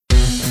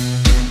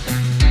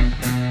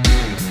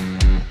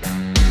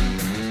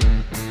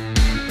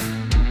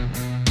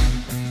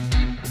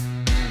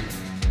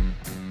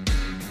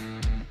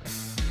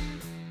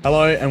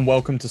Hello and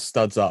welcome to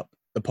Studs Up,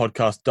 the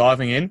podcast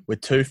diving in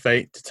with 2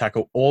 feet to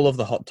tackle all of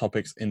the hot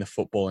topics in the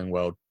footballing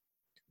world.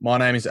 My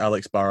name is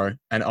Alex Burrow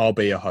and I'll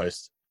be your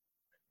host.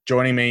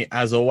 Joining me,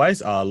 as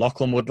always, are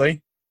Lachlan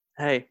Woodley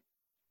Hey,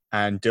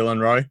 and Dylan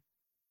Rowe.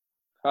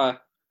 hi.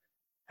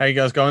 How you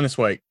guys going this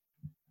week?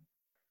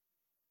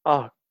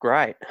 Oh,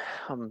 great.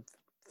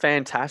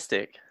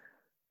 Fantastic.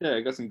 Yeah,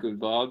 I got some good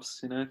vibes.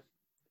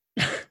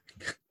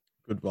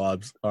 Good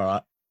vibes. All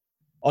right.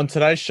 On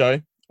today's show,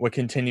 we're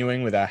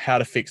continuing with our How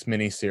to Fix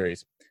mini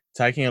series,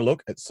 taking a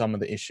look at some of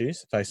the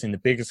issues facing the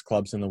biggest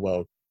clubs in the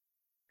world.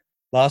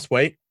 Last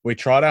week, we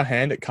tried our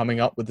hand at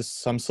coming up with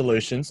some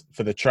solutions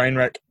for the train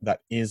wreck that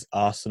is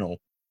Arsenal.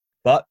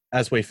 But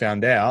as we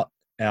found out,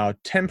 our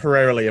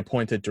temporarily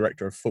appointed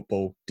director of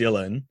football,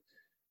 Dylan,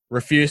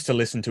 refused to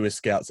listen to his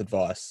scout's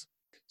advice.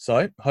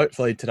 So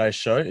hopefully today's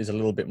show is a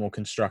little bit more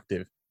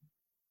constructive.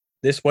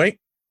 This week,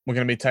 we're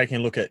going to be taking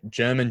a look at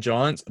German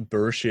giants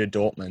Borussia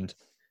Dortmund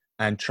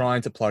and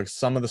trying to plug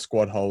some of the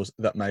squad holes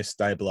that may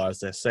stabilise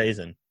their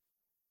season.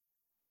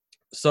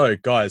 So,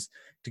 guys,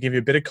 to give you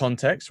a bit of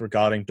context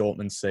regarding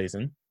Dortmund's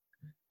season,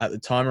 at the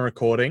time of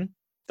recording,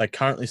 they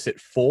currently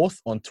sit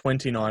fourth on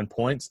 29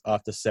 points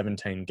after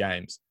 17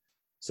 games.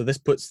 So this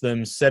puts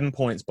them 7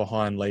 points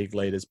behind league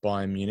leaders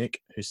Bayern Munich,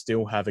 who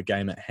still have a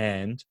game at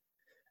hand.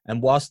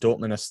 And whilst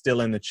Dortmund are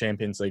still in the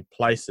Champions League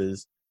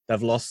places,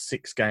 they've lost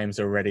 6 games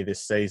already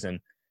this season,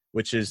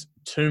 which is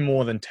 2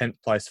 more than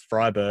 10th place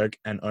Freiburg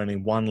and only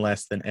 1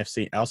 less than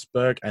FC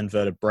Augsburg and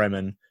Werder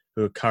Bremen,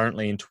 who are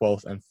currently in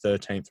 12th and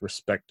 13th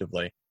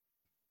respectively.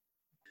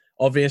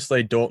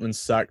 Obviously, Dortmund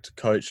sacked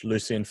coach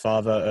Lucien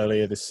Favre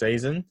earlier this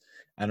season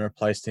and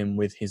replaced him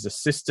with his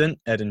assistant,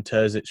 Edin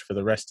Terzic, for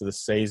the rest of the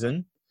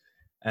season.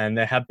 And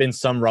there have been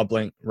some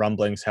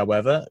rumblings,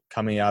 however,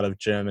 coming out of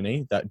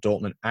Germany that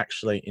Dortmund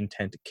actually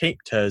intend to keep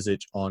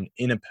Terzic on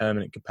in a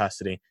permanent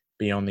capacity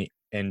beyond the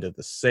end of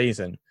the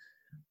season.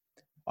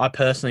 I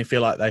personally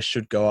feel like they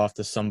should go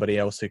after somebody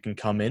else who can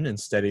come in and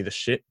steady the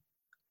ship.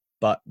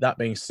 But that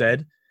being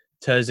said,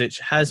 Terzic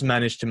has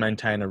managed to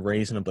maintain a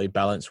reasonably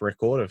balanced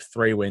record of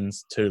 3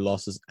 wins, 2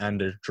 losses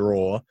and a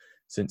draw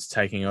since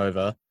taking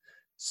over.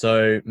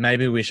 So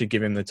maybe we should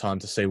give him the time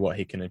to see what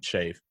he can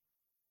achieve.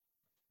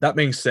 That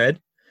being said,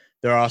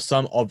 there are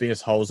some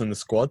obvious holes in the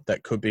squad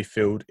that could be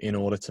filled in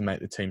order to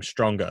make the team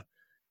stronger.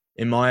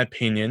 In my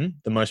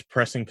opinion, the most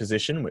pressing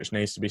position which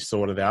needs to be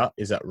sorted out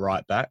is at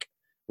right back,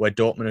 where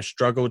Dortmund have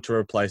struggled to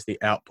replace the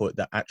output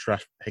that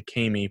Achraf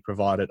Hakimi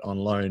provided on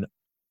loan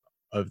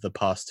over the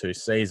past 2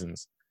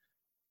 seasons.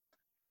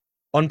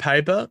 On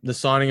paper, the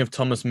signing of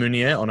Thomas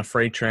Meunier on a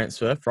free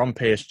transfer from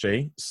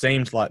PSG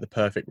seemed like the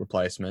perfect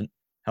replacement.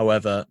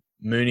 However,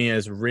 Meunier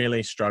has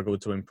really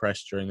struggled to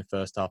impress during the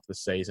first half of the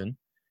season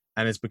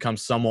and has become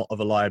somewhat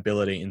of a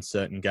liability in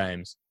certain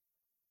games.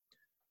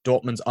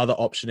 Dortmund's other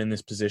option in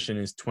this position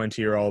is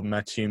 20-year-old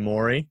Mathieu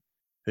Maury,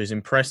 who's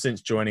impressed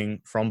since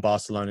joining from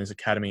Barcelona's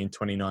academy in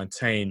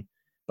 2019,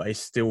 but he's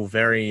still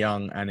very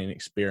young and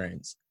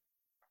inexperienced.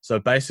 So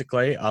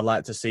basically, I'd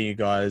like to see you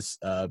guys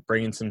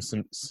bring in some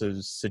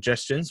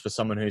suggestions for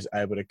someone who's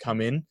able to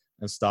come in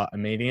and start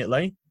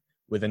immediately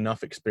with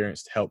enough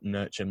experience to help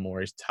nurture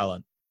Maury's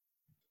talent.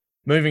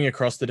 Moving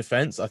across the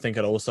defence, I think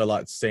I'd also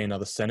like to see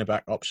another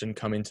centre-back option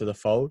come into the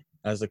fold,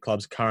 as the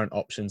club's current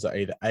options are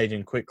either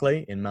aging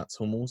quickly in Mats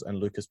Hummels and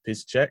Lucas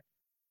Piszczek,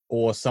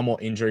 or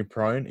somewhat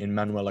injury-prone in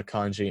Manuel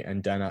Akanji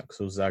and Dan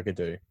Axel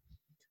Zagadou.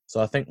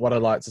 So I think what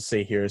I'd like to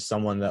see here is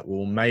someone that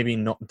will maybe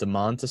not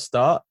demand to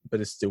start,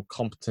 but is still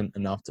competent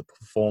enough to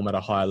perform at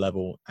a high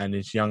level and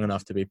is young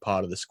enough to be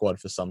part of the squad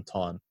for some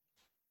time.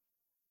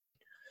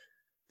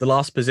 The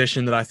last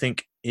position that I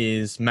think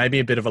is maybe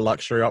a bit of a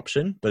luxury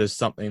option, but is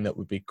something that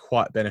would be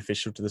quite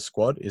beneficial to the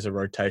squad, is a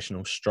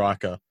rotational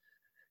striker.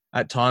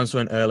 At times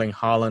when Erling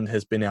Haaland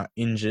has been out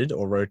injured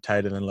or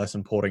rotated in less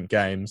important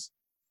games,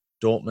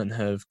 Dortmund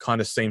have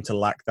kind of seemed to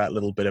lack that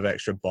little bit of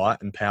extra bite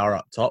and power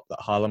up top that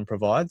Haaland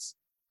provides.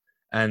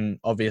 And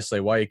obviously,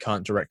 while you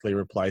can't directly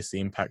replace the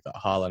impact that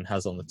Haaland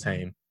has on the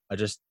team, I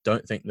just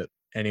don't think that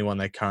anyone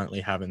they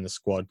currently have in the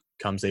squad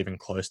comes even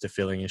close to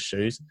filling his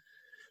shoes.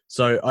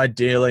 So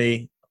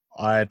ideally,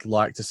 I'd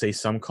like to see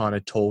some kind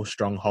of tall,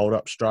 strong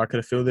hold-up striker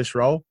to fill this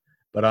role,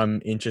 but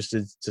I'm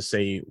interested to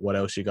see what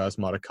else you guys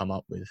might have come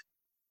up with.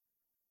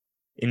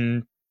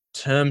 In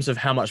terms of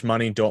how much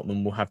money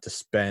Dortmund will have to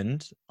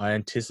spend, I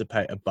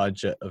anticipate a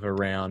budget of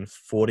around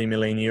 40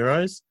 million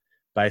euros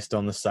based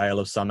on the sale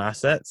of some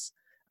assets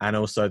and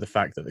also the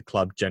fact that the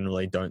club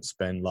generally don't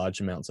spend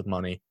large amounts of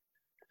money.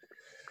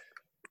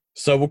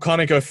 So we'll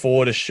kind of go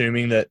forward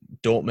assuming that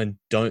Dortmund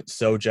don't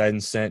sell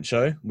Jadon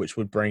Sancho, which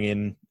would bring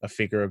in a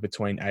figure of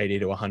between 80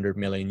 to 100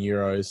 million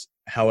euros.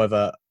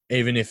 However,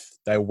 even if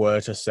they were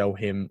to sell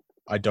him,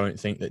 I don't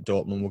think that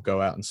Dortmund will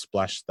go out and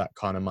splash that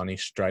kind of money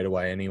straight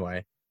away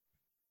anyway.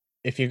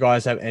 If you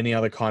guys have any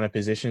other kind of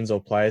positions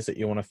or players that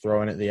you want to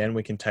throw in at the end,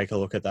 we can take a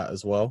look at that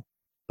as well.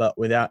 But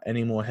without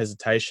any more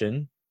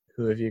hesitation,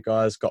 who have you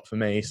guys got for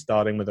me,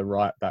 starting with a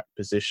right back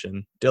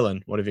position?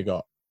 Dylan, what have you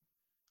got?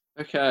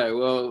 Okay,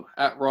 well,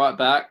 at right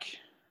back,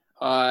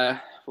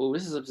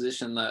 this is a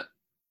position that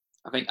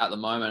I think at the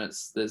moment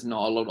there's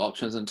not a lot of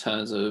options in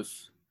terms of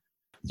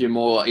your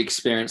more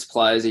experienced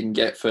players you can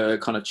get for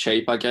kind of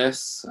cheap, I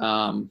guess.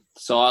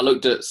 So I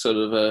looked at sort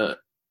of a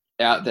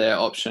out there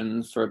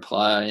option for a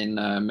player in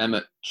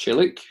Mehmet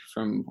Çelik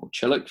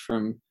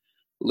from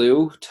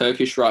Lille,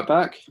 Turkish right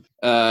back.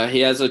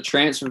 He has a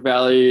transfer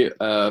value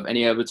of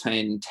anywhere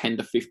between 10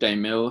 to 15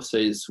 mil, so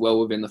he's well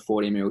within the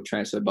 40 mil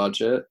transfer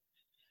budget.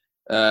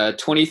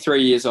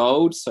 23 years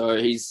old, so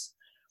he's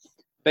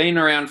been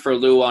around for a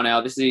little while now.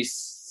 This is his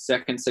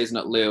second season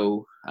at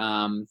Lille,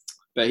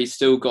 but he's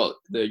still got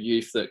the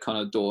youth that kind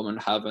of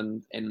Dortmund have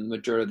in the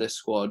majority of their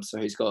squad. So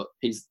he's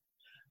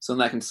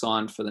someone they can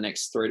sign for the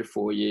next 3 to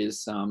 4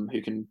 years,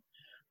 who can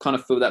kind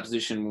of fill that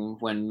position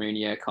when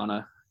Meunier kind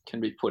of can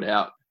be put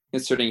out,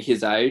 considering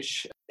his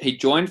age. He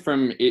joined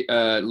from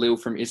Lille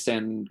from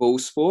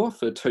Istanbulspor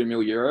for 2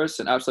 million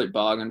euros, an absolute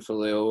bargain for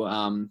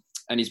Lille.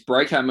 And his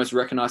breakout most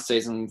recognised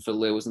season for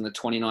Lille was in the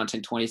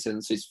 2019-20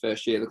 season, so his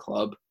first year of the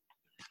club.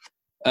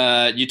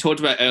 You talked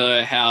about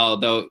earlier how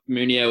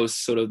Meunier was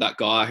sort of that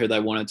guy who they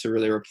wanted to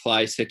really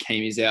replace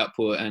Hakimi's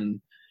output,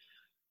 and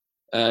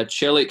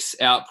Çelik's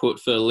output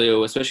for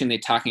Lille, especially in the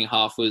attacking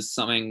half, was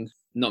something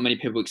not many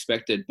people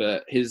expected,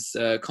 but his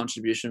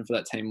contribution for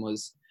that team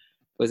was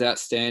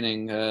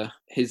outstanding.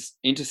 His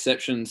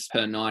interceptions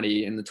per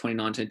 90 in the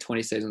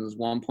 2019-20 season was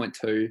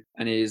 1.2,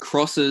 and his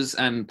crosses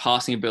and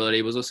passing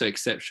ability was also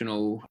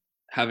exceptional,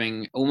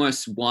 having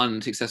almost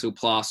one successful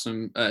cross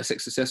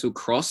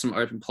from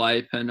open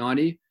play per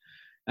 90,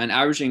 and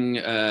averaging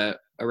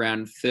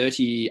around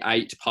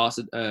 38 pass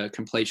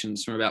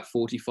completions from about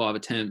 45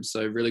 attempts,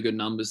 so really good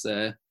numbers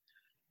there.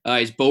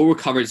 His ball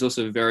recovery is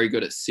also very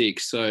good at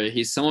 6, so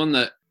he's someone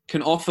that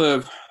can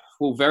offer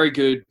very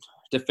good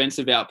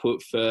defensive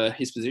output for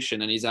his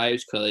position and his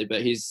age, clearly,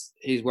 but he's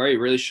where he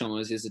really shone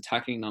was his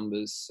attacking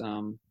numbers,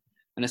 and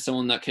as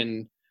someone that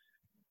can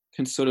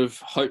sort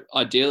of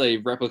ideally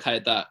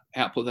replicate that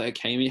output that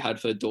Hakimi had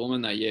for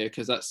Dortmund that year,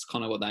 because that's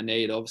kind of what they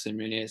need. Obviously,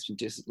 Meunier has been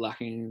just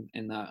lacking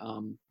in that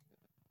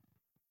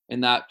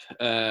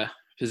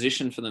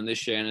position for them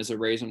this year, and is a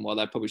reason why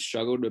they probably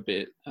struggled a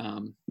bit.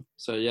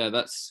 So yeah,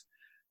 that's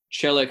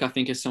Çelik. I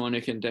think is someone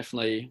who can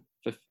definitely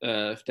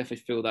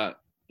fill that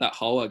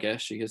hole, I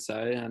guess you could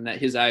say, and at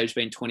his age,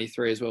 being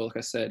 23 as well, like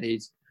I said,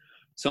 he's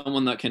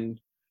someone that can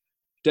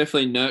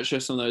definitely nurture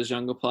some of those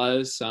younger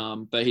players,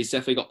 but he's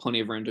definitely got plenty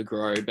of room to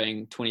grow,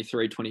 being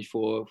 23,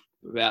 24,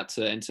 about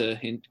to enter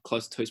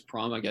close to his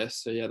prime, I guess.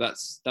 So yeah,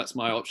 that's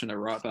my option at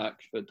right back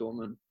for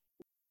Dortmund.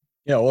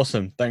 Yeah,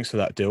 awesome. Thanks for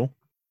that, Dill.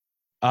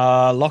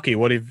 Lockie,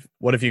 what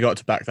have you got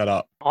to back that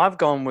up? I've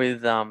gone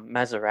with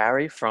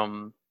Mazraoui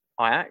from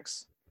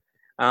Ajax.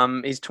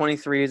 He's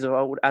 23 years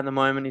old at the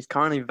moment. He's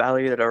currently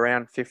valued at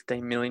around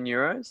 15 million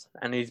euros,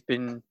 and he's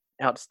been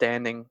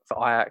outstanding for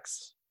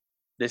Ajax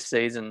this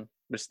season,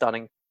 with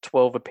starting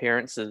 12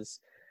 appearances,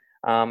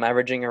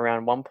 averaging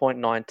around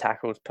 1.9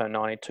 tackles per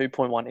 90,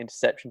 2.1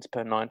 interceptions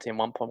per 90, and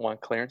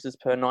 1.1 clearances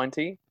per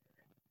 90.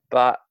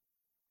 But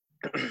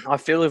I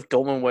feel if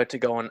Dortmund were to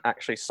go and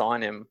actually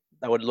sign him,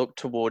 they would look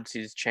towards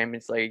his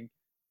Champions League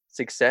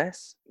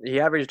success. He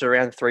averaged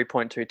around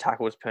 3.2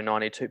 tackles per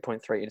 90,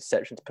 2.3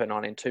 interceptions per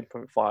 90, and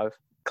 2.5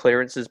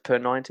 clearances per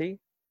 90.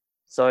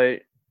 So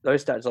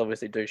those stats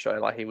obviously do show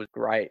like he was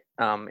great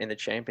in the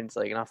Champions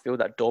League, and I feel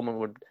that Dortmund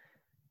would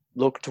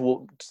look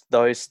towards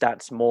those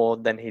stats more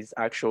than his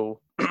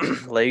actual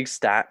league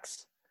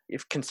stats,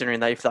 if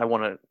they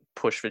want to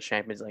push for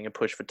Champions League and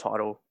push for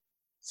title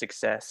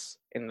success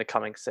in the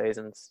coming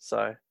seasons.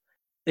 So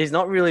he's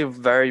not really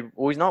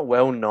he's not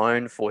well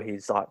known for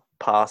his like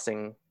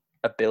passing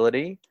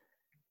ability.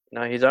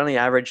 He's only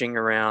averaging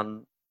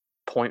around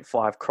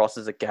 0.5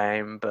 crosses a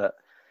game, but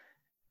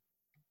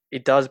he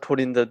does put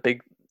in the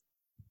big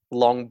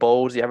long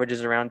balls. He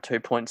averages around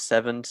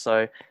 2.7.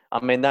 So,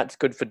 I mean, that's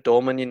good for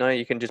Dortmund.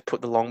 You can just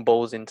put the long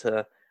balls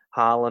into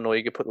Haaland, or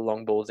you could put the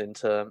long balls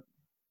into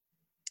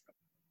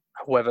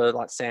whoever,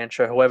 like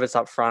Sancho, whoever's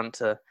up front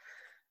to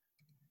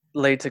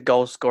lead to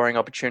goal scoring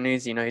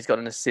opportunities. He's got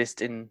an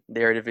assist in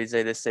the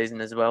Eredivisie this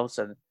season as well.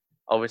 So,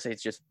 obviously,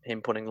 it's just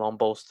him putting long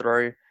balls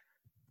through.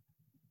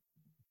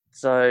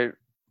 So,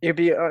 it'd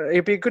be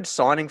a good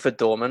signing for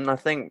Dortmund. I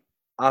think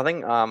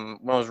when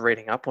I was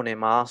reading up on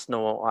him,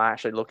 Arsenal are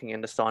actually looking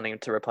into signing him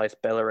to replace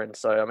Bellerin.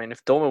 So, I mean,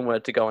 if Dortmund were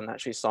to go and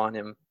actually sign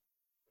him,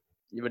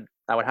 they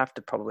would have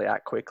to probably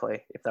act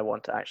quickly if they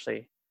want to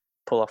actually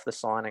pull off the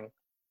signing.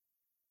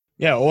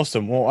 Yeah,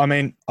 awesome. Well, I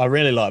mean, I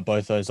really like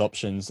both those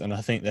options, and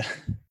I think that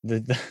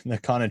the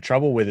kind of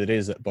trouble with it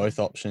is that both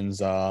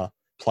options are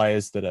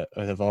players that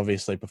have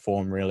obviously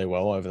performed really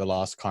well over the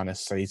last kind of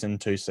season,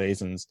 2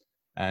 seasons,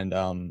 and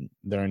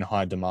they're in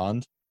high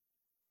demand.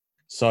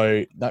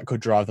 So that could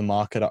drive the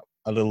market up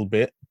a little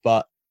bit.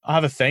 But I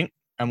have a think,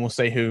 and we'll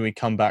see who we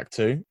come back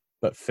to.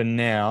 But for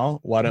now,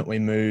 why don't we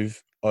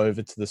move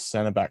over to the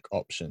centre-back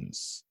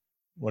options?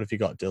 What have you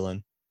got,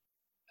 Dylan?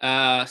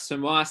 So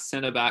my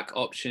centre-back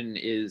option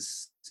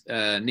is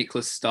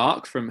Niklas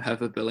Stark from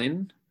Hertha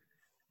Berlin.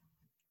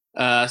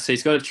 So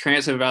he's got a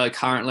transfer value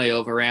currently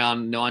of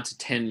around 9 to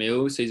 10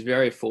 mil. So he's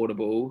very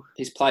affordable.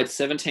 He's played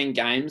 17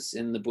 games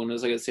in the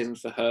Bundesliga season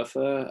for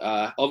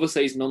Hertha.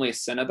 Obviously, he's normally a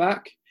centre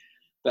back,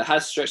 but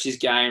has stretched his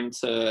game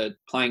to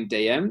playing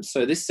DM.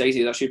 So this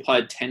season, he's actually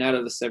played 10 out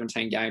of the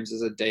 17 games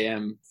as a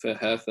DM for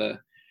Hertha.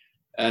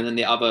 And then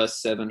the other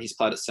 7, he's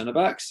played at centre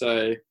back.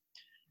 So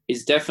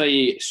he's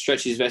definitely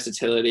stretched his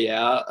versatility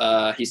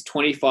out. He's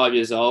 25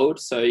 years old,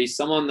 so he's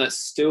someone that's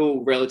still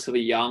relatively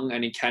young,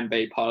 and he can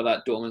be part of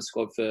that Dortmund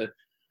squad for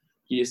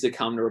years to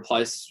come to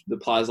replace the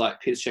players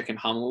like Piszczek and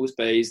Hummels.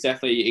 But he's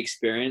definitely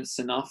experienced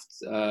enough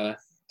to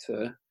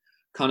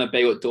kind of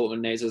be what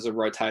Dortmund needs as a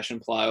rotation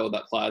player, or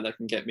that player that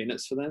can get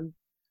minutes for them.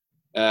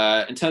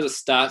 In terms of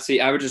stats, he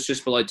averages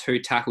just below 2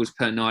 tackles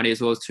per 90,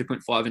 as well as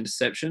 2.5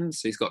 interceptions.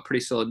 So he's got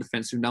pretty solid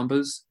defensive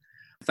numbers.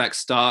 In fact,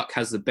 Stark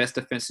has the best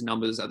defensive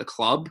numbers at the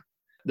club.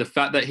 The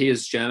fact that he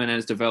is German and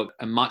has developed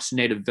a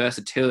much-needed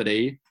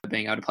versatility,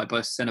 being able to play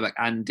both centre-back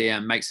and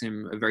DM, makes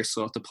him a very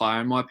sought-after player,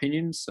 in my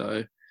opinion.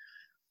 So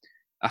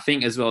I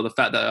think as well, the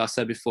fact that I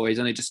said before, he's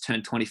only just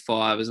turned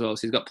 25 as well,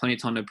 so he's got plenty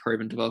of time to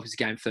improve and develop his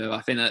game further.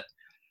 I think that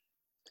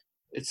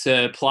it's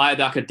a player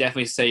that I could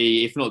definitely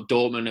see, if not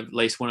Dortmund, at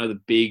least one of the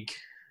big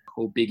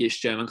or biggish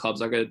German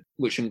clubs, like a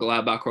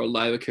Gladbach or a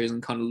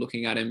Leverkusen, kind of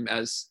looking at him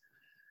as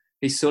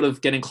he's sort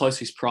of getting close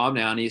to his prime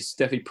now, and he's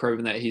definitely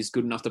proven that he's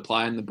good enough to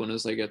play in the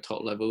Bundesliga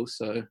top level.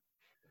 So,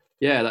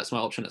 yeah, that's my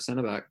option at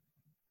centre back.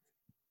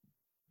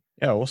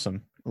 Yeah,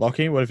 awesome.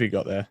 Lockie, what have you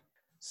got there?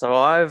 So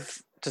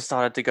I've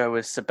decided to go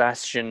with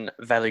Sebastian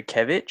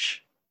Valukiewicz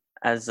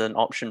as an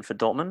option for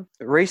Dortmund.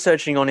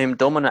 Researching on him,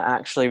 Dortmund are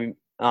actually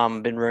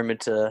been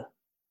rumoured to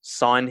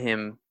sign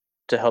him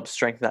to help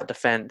strengthen that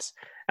defence.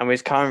 And with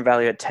his current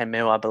value at 10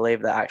 mil, I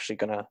believe they're actually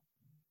going to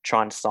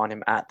try and sign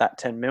him at that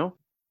 10 mil.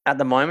 At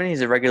the moment,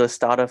 he's a regular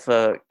starter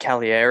for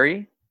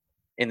Cagliari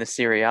in the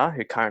Serie A,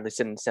 who currently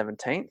sit in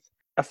 17th.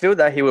 I feel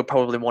that he would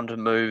probably want to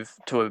move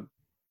to a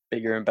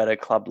bigger and better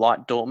club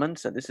like Dortmund,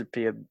 so this would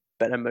be a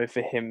better move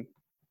for him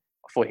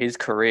for his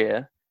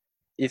career.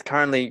 He's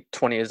currently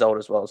 20 years old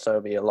as well, so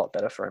it'll be a lot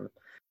better for him.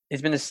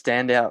 He's been a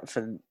standout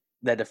for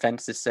their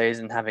defence this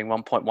season, having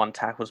 1.1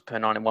 tackles per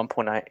 90,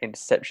 1.8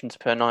 interceptions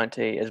per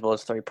 90, as well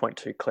as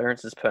 3.2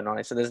 clearances per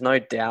 90. So there's no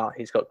doubt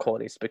he's got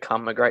qualities to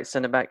become a great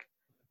centre-back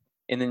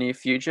in the near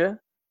future.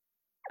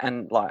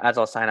 And like as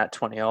I was saying, at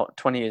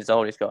 20 years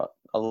old, he's got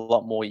a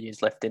lot more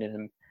years left in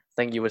him. I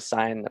think you were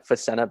saying that for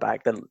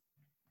centre-back, that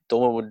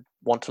Dortmund would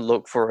want to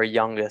look for a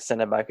younger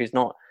centre-back who's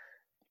not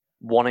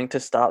wanting to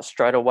start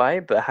straight away,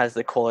 but has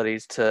the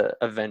qualities to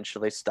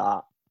eventually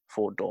start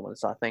for Dortmund.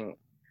 So I think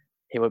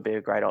he would be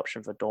a great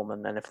option for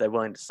Dortmund. And if they're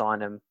willing to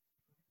sign him,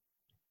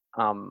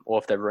 or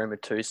if they're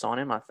rumoured to sign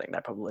him, I think they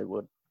probably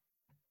would.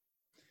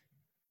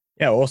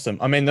 Yeah, awesome.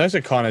 I mean, those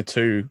are kind of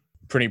two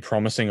pretty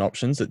promising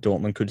options that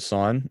Dortmund could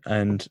sign.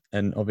 And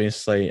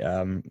obviously,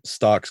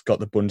 Stark's got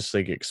the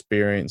Bundesliga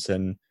experience,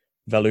 and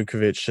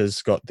Valukiewicz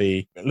has got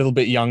the a little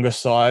bit younger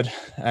side,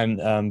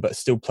 and but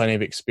still plenty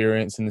of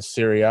experience in the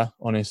Serie A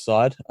on his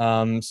side.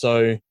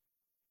 So,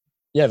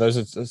 yeah,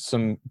 those are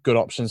some good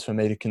options for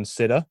me to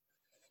consider.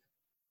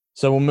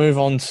 So we'll move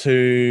on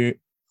to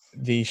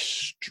the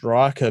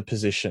striker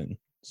position.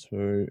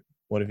 So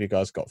what have you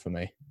guys got for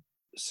me?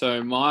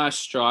 So my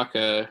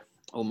striker,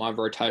 or my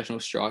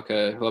rotational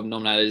striker, who I've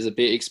nominated, is a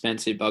bit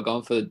expensive, but I've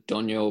gone for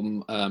Daniel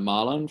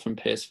Marlon from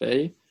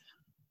PSV.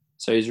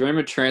 So his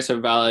rumoured transfer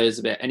value is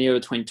about anywhere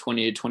between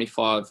 20 to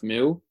 25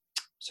 mil.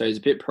 So he's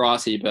a bit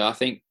pricey, but I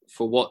think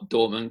for what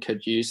Dortmund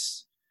could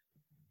use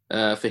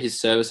for his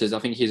services, I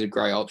think he's a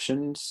great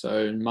option.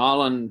 So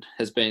Marlon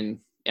has been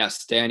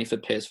outstanding for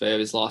PSV over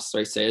his last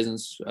 3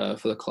 seasons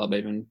for the club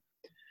even.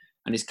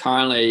 And he's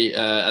currently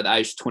at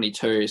age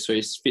 22, so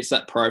he fits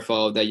that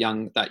profile of that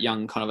young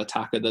kind of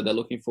attacker that they're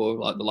looking for,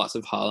 like the likes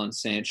of Haaland,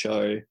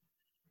 Sancho,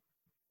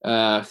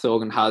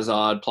 Thorgan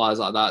Hazard, players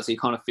like that. So he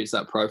kind of fits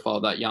that profile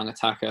of that young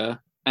attacker.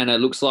 And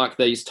it looks like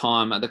his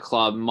time at the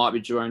club might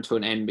be drawing to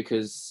an end,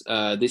 because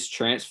this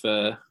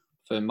transfer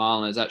for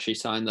Marlon is actually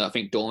something that I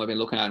think Dortmund have been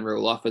looking at in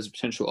real life as a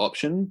potential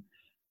option,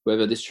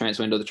 whether this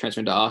transfer window or the transfer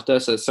window after.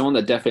 So someone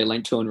that definitely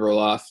linked to in real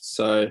life.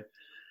 So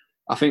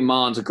I think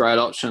Marlon's a great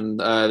option.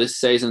 This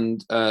season,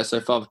 so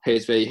far for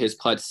PSV, he's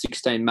played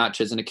 16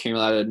 matches and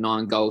accumulated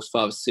 9 goals,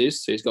 5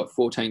 assists. So he's got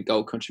 14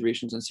 goal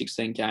contributions in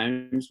 16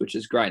 games, which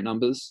is great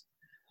numbers.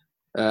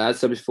 As I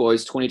said before,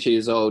 he's 22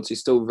 years old, so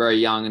he's still very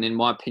young, and in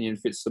my opinion,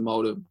 fits the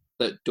mold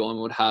that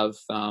Dortmund would have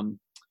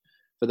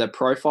for their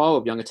profile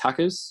of young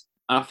attackers.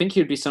 And I think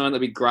he'd be someone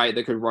that'd be great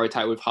that could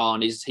rotate with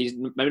Haaland. He's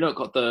maybe not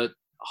got the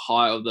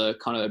height of the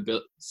kind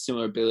of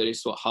similar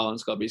abilities to what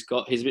Haaland's got,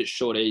 but he's a bit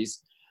short. He's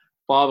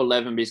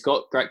 5'11", but he's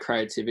got great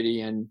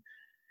creativity, and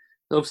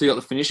obviously got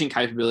the finishing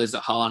capabilities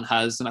that Haaland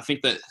has. And I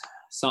think that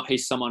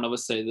he's someone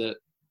obviously that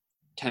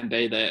can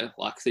be there,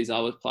 like these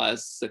other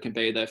players that can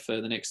be there for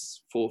the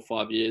next 4 or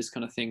 5 years,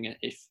 kind of thing.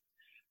 If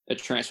a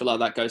transfer like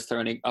that goes through,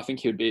 and I think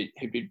he'd be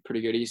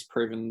pretty good. He's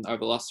proven over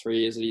the last 3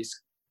 years that he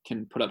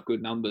can put up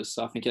good numbers.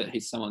 So I think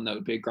he's someone that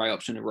would be a great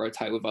option to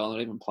rotate with, or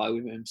not even play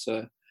with him.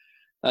 So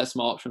that's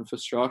my option for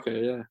striker.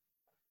 Yeah.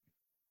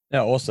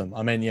 Yeah, awesome.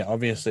 I mean, yeah,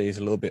 obviously he's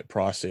a little bit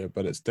pricier,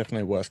 but it's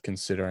definitely worth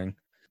considering,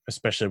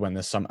 especially when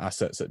there's some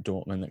assets at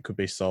Dortmund that could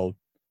be sold.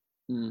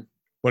 Mm.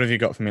 What have you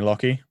got for me,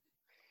 Lockie?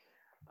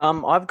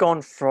 I've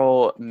gone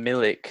for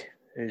Milik,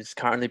 who's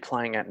currently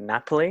playing at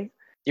Napoli.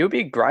 He would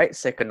be a great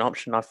second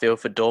option, I feel,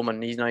 for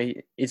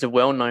Dortmund. He's a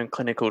well-known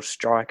clinical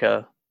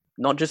striker,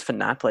 not just for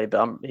Napoli,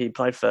 but he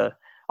played for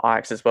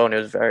Ajax as well, and he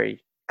was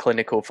very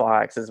clinical for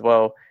Ajax as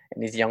well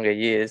in his younger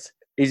years.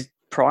 His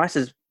price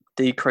has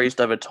decreased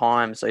over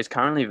time, so he's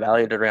currently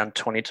valued at around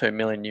 22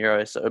 million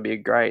euros. So it would be a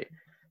great.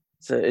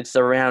 So it's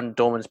around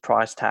Dortmund's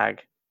price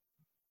tag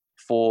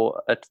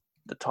for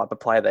the type of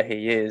player that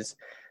he is,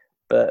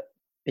 but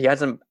he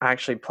hasn't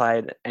actually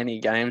played any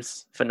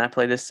games for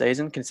Napoli this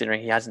season,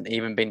 considering he hasn't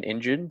even been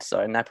injured.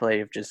 So Napoli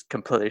have just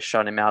completely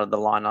shut him out of the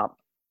lineup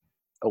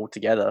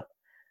altogether.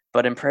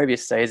 But in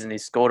previous seasons,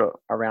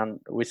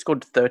 we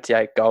scored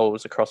 38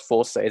 goals across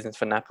 4 seasons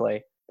for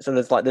Napoli. So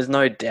there's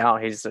no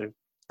doubt he's a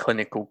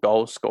clinical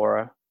goal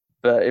scorer.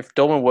 But if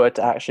Dortmund were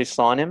to actually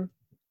sign him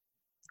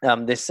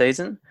this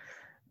season,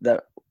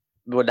 that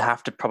would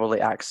have to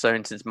probably act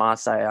soon, since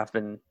Marseille have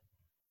been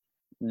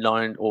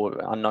known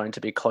or unknown to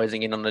be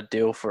closing in on a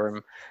deal for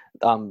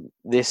him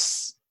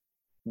this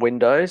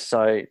window.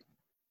 So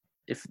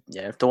if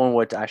Dortmund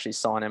were to actually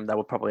sign him, they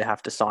would probably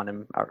have to sign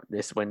him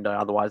this window.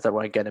 Otherwise, they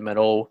won't get him at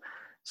all.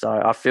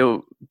 So I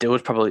feel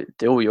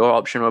your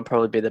option would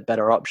probably be the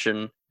better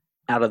option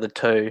out of the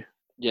two.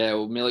 Yeah,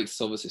 well,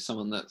 Milik's obviously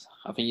someone that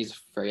I think he's a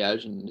free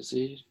agent, is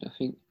he? I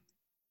think.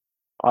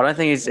 I don't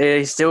think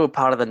he's still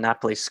part of the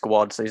Napoli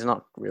squad, so he's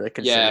not really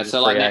considered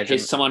So a free like agent.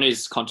 he's someone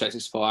whose contract's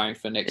expiring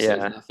for next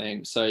season, I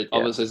think. So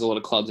obviously there's a lot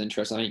of clubs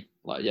interested. I think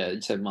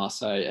you said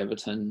Marseille,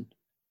 Everton,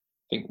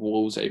 I think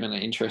Wolves are even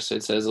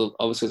interested. So there's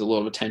a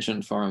lot of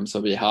attention for him. So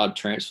it'll be a hard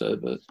transfer,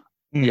 but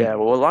yeah,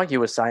 well, like you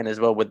were saying as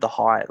well with the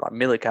height, like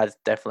Milik has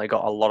definitely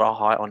got a lot of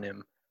height on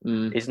him.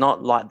 He's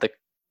not like the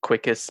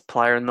quickest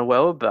player in the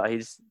world, but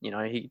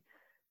he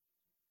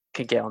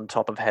can get on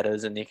top of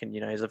headers, and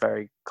he's a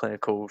very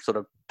clinical sort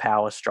of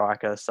power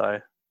striker. So,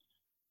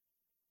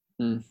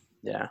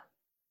 yeah.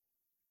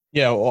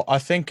 Yeah, well, I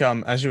think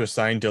as you were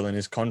saying, Dylan,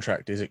 his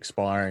contract is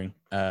expiring,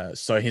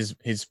 so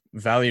his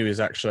value is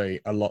actually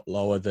a lot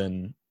lower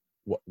than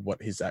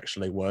what he's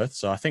actually worth.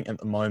 So I think at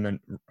the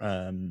moment,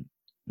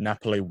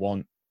 Napoli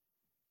want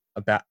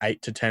about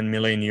 8 to 10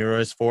 million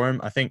euros for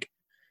him. I think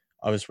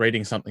I was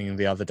reading something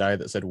the other day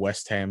that said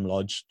West Ham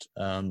lodged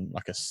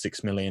like a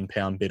 £6 million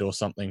bid or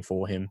something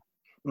for him,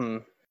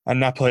 and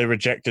Napoli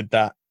rejected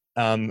that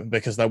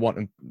because they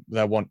want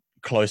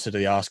closer to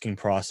the asking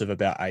price of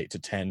about 8 to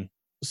 10.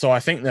 So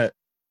I think that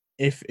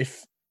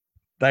if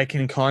they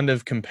can kind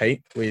of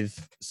compete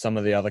with some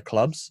of the other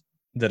clubs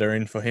that are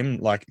in for him,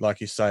 like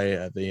you say,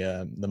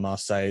 the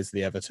Marseilles,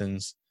 the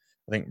Evertons,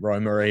 I think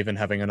Roma are even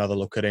having another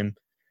look at him,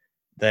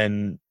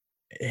 then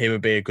he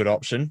would be a good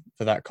option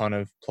for that kind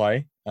of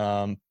play.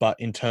 But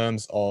in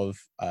terms of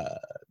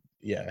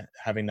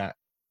having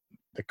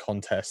the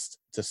contest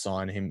to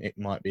sign him, it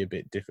might be a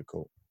bit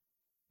difficult.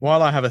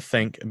 While I have a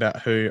think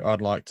about who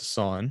I'd like to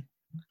sign,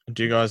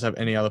 do you guys have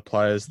any other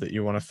players that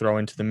you want to throw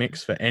into the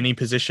mix for any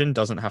position?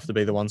 Doesn't have to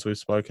be the ones we've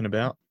spoken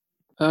about.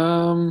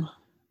 I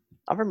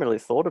haven't really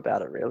thought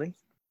about it, really.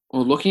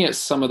 Well, looking at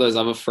some of those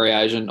other free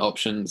agent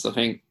options, I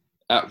think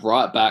at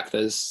right back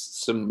there's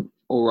some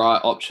all right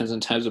options in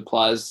terms of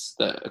players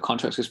that a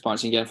contract's expiring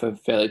you can get for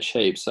fairly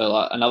cheap. So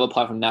like another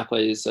player from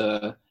Napoli is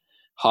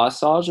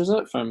Harsaj, is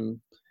it,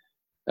 from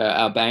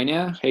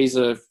Albania? He's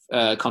a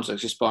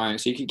contract's expiring,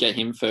 so you could get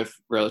him for a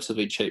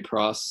relatively cheap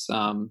price.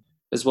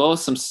 As well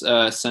as some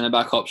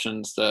centre-back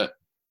options that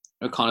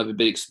are kind of a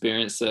bit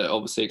experienced that are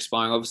obviously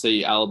expiring.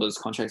 Obviously, Alaba's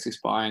contract's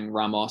expiring.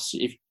 Ramos,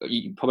 if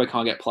you probably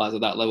can't get players at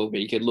that level,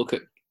 but you could look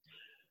at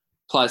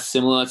players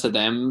similar to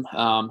them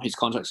whose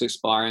contract's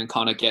expiring,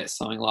 kind of get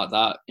something like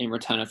that in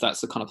return if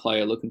that's the kind of player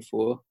you're looking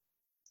for.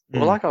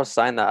 Well, like I was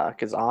saying that,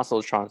 because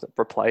Arsenal's trying to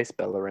replace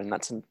Bellerin,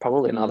 that's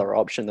probably another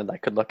option that they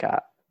could look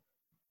at.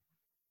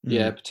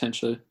 Yeah,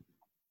 potentially.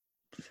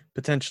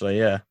 Potentially,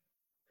 yeah.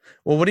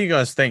 Well, what do you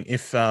guys think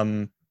if...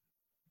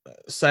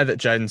 say that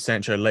Jadon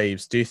Sancho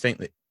leaves, do you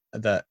think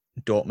that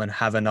Dortmund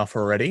have enough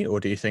already,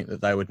 or do you think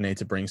that they would need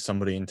to bring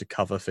somebody in to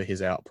cover for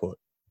his output?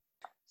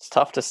 It's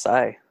tough to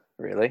say,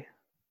 really.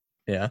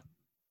 Yeah.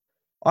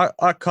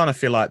 I kind of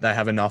feel like they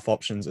have enough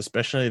options,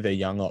 especially their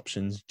young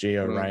options,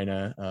 Gio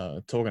Reyna,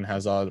 Torgan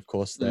Hazard, of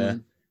course, there.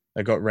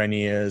 They've got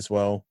Renier as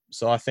well.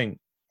 So I think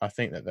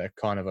that they're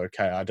kind of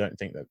okay. I don't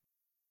think that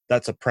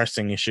that's a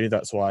pressing issue.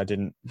 That's why I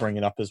didn't bring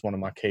it up as one of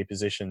my key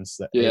positions,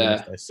 that even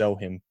if they sell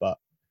him, but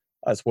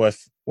that's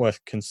worth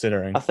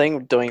considering. I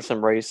think doing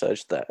some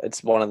research that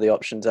it's one of the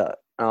options that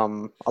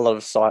a lot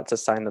of sites are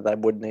saying that they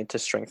would need to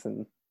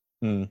strengthen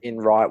in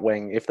right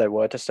wing if they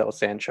were to sell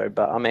Sancho.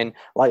 But I mean,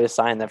 like you're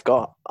saying, they've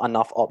got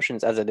enough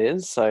options as it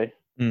is. So,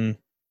 and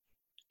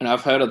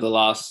I've heard of the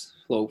last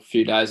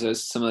few days,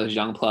 there's some of those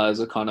young players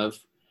are kind of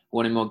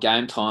wanting more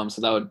game time.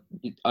 So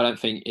I don't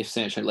think if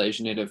Sancho leaves,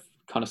 you need to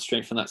kind of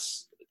strengthen that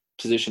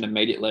position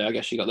immediately. I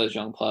guess you got those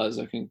young players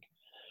that can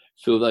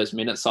fill those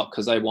minutes up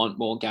because they want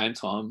more game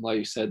time. Like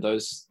you said,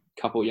 those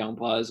couple young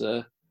players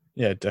are.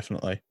 Yeah,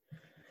 definitely.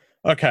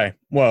 Okay,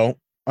 well,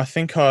 I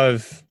think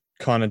I've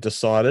kind of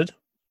decided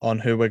on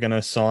who we're going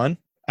to sign.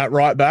 At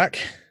right back,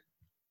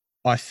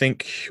 I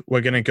think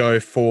we're going to go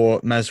for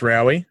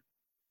Mazraoui,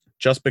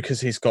 just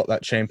because he's got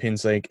that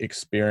Champions League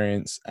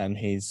experience, and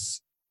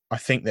I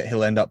think that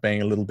he'll end up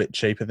being a little bit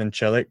cheaper than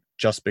Celik,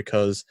 just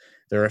because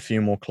there are a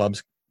few more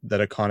clubs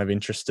that are kind of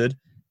interested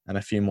and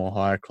a few more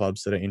higher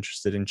clubs that are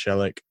interested in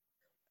Celik.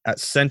 At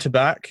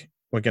centre-back,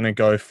 we're going to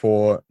go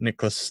for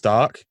Niklas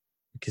Stark,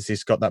 because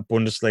he's got that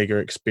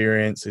Bundesliga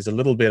experience. He's a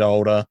little bit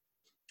older,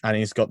 and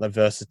he's got the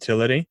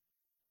versatility.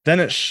 Then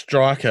at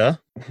striker,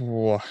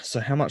 so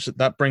how much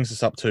that brings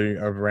us up to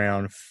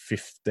around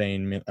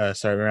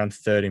around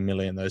 30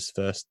 million. Those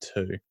first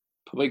two.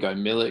 Probably go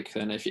Milik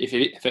then. If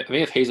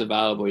he's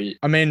available.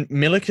 I mean,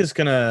 Milik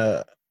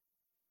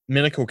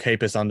will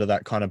keep us under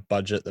that kind of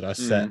budget that I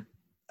set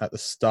at the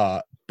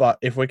start. But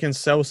if we can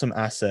sell some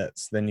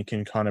assets, then you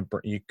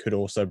could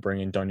also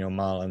bring in Daniel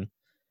Marlin.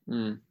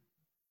 I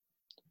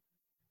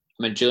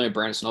mean, Julian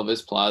Brandt's an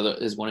obvious player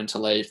that is wanting to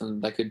leave,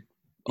 and they could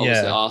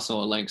obviously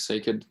Arsenal are linked, so you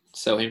could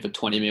sell him for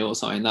 20 mil or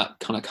something. That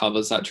kind of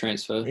covers that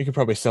transfer. You could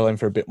probably sell him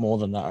for a bit more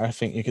than that. I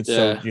think you could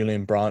sell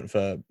Julian Brandt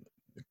for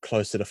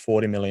closer to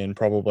 40 million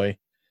probably.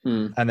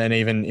 And then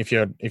even if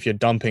you're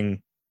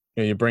dumping,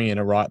 you're bringing in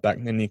a right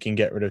back, then you can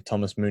get rid of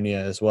Thomas Meunier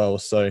as well.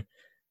 So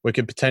we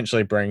could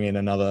potentially bring in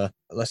another,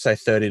 let's say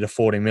 30 to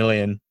 40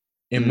 million,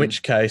 in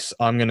which case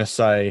I'm going to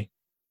say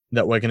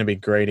that we're going to be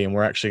greedy and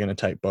we're actually going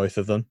to take both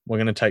of them. We're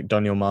going to take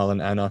Daniel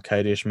Marlin and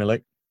Arkadiusz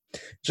Milik,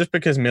 just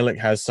because Milik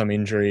has some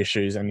injury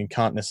issues and you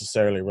can't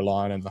necessarily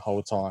rely on him the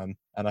whole time.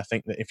 And I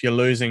think that if you're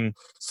losing,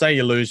 say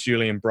you lose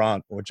Julian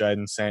Brandt or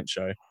Jadon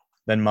Sancho,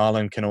 then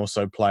Marlin can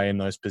also play in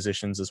those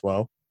positions as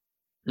well.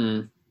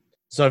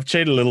 So I've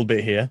cheated a little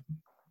bit here.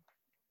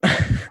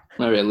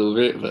 Maybe a little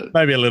bit, but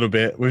maybe a little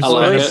bit. At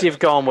least you've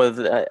gone with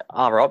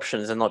our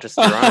options and not just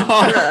your own.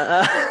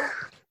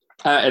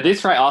 At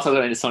this rate, Arsenal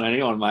don't need to sign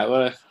anyone, mate.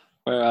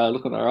 We're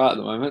looking all right at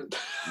the moment.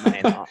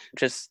 Man,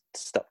 just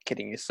stop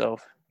kidding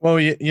yourself. Well,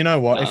 you know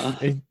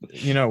what?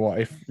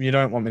 If you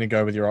don't want me to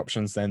go with your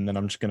options, then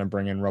I'm just going to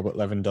bring in Robert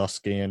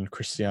Lewandowski and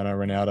Cristiano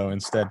Ronaldo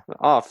instead.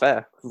 Oh,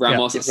 fair.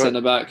 Ramos at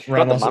centre back.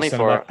 Ramos the money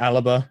for it.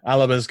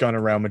 Alaba's going to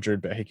Real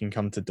Madrid, but he can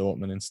come to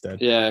Dortmund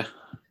instead. Yeah.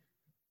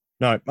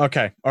 No.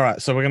 Okay. All right.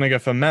 So we're going to go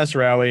for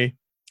Mazraoui,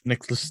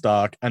 Niklas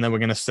Stark, and then we're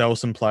going to sell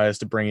some players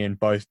to bring in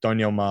both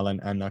Daniel Marlin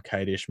and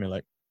Arkadiusz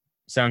Milik.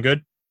 Sound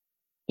good?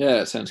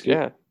 Yeah, it sounds good.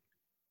 Yeah.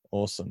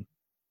 Awesome.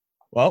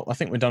 Well, I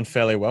think we've done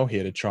fairly well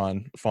here to try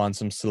and find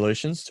some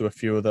solutions to a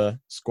few of the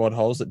squad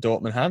holes that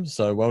Dortmund have.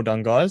 So well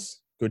done,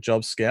 guys. Good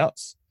job,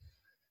 scouts.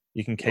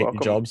 You can keep your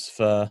jobs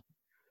for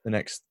the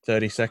next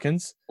 30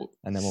 seconds.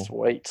 And then we'll...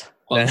 Sweet.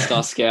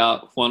 1-star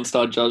scout,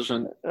 1-star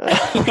judgment.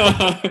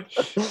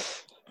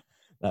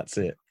 That's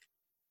it.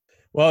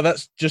 Well,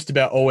 that's just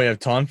about all we have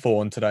time for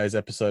on today's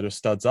episode of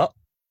Studs Up.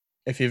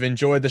 If you've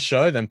enjoyed the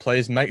show, then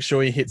please make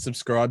sure you hit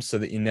subscribe so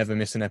that you never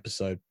miss an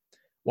episode.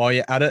 While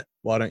you're at it,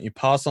 why don't you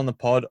pass on the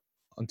pod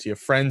onto your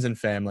friends and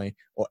family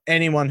or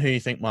anyone who you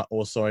think might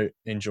also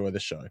enjoy the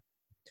show.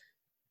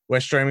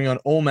 We're streaming on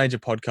all major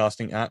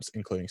podcasting apps,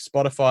 including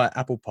Spotify,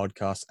 Apple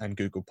Podcasts, and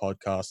Google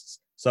Podcasts,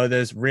 so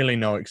there's really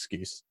no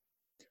excuse.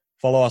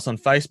 Follow us on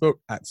Facebook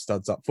at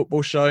Studs Up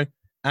Football Show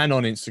and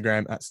on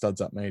Instagram at Studs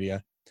Up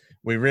Media.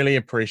 We really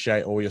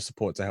appreciate all your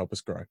support to help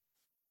us grow.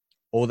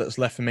 All that's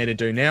left for me to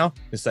do now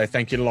is say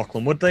thank you to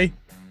Lachlan Woodley.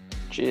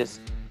 Cheers.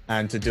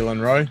 And to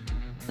Dylan Rowe.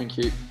 Thank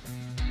you.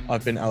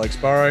 I've been Alex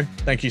Burrow.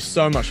 Thank you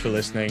so much for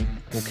listening.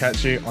 We'll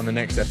catch you on the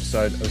next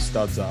episode of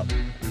Studs Up.